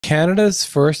Canada's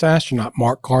first astronaut,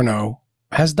 Marc Garneau,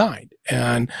 has died.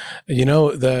 And, you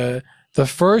know, the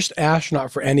first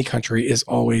astronaut for any country is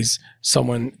always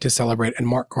someone to celebrate. And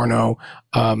Marc Garneau,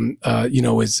 you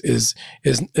know, is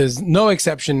no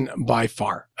exception by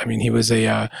far. I mean, he was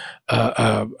a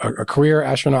career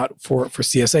astronaut for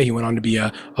CSA. He went on to be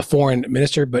a foreign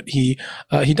minister, but he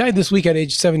died this week at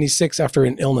age 76 after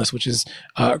an illness, which is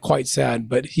quite sad.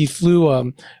 But he flew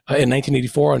in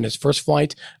 1984 on his first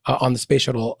flight on the Space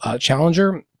Shuttle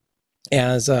Challenger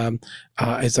as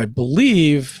I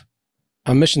believe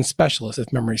a mission specialist,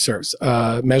 if memory serves,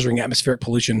 measuring atmospheric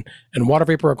pollution and water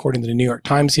vapor, according to the New York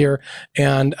Times here.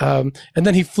 And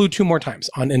then he flew 2 more times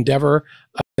on Endeavour.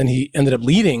 And he ended up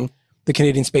leading the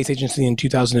Canadian Space Agency in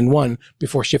 2001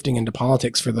 before shifting into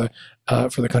politics for the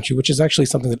country, which is actually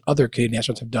something that other Canadian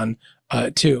astronauts have done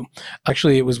too.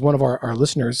 Actually, it was one of our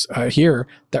listeners here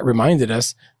that reminded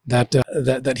us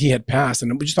that he had passed,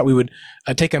 and we just thought we would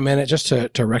take a minute just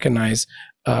to recognize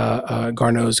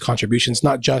Garneau's contributions,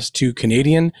 not just to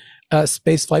Canadian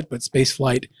spaceflight, but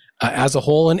spaceflight as a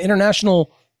whole, and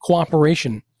international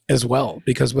cooperation as well.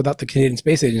 Because without the Canadian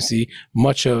Space Agency,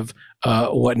 much of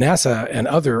what NASA and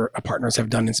other partners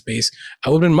have done in space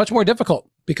would have been much more difficult,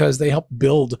 because they helped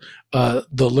build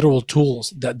the literal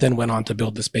tools that then went on to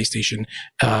build the space station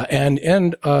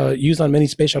and used on many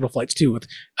space shuttle flights too, with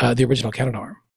the original Canadarm.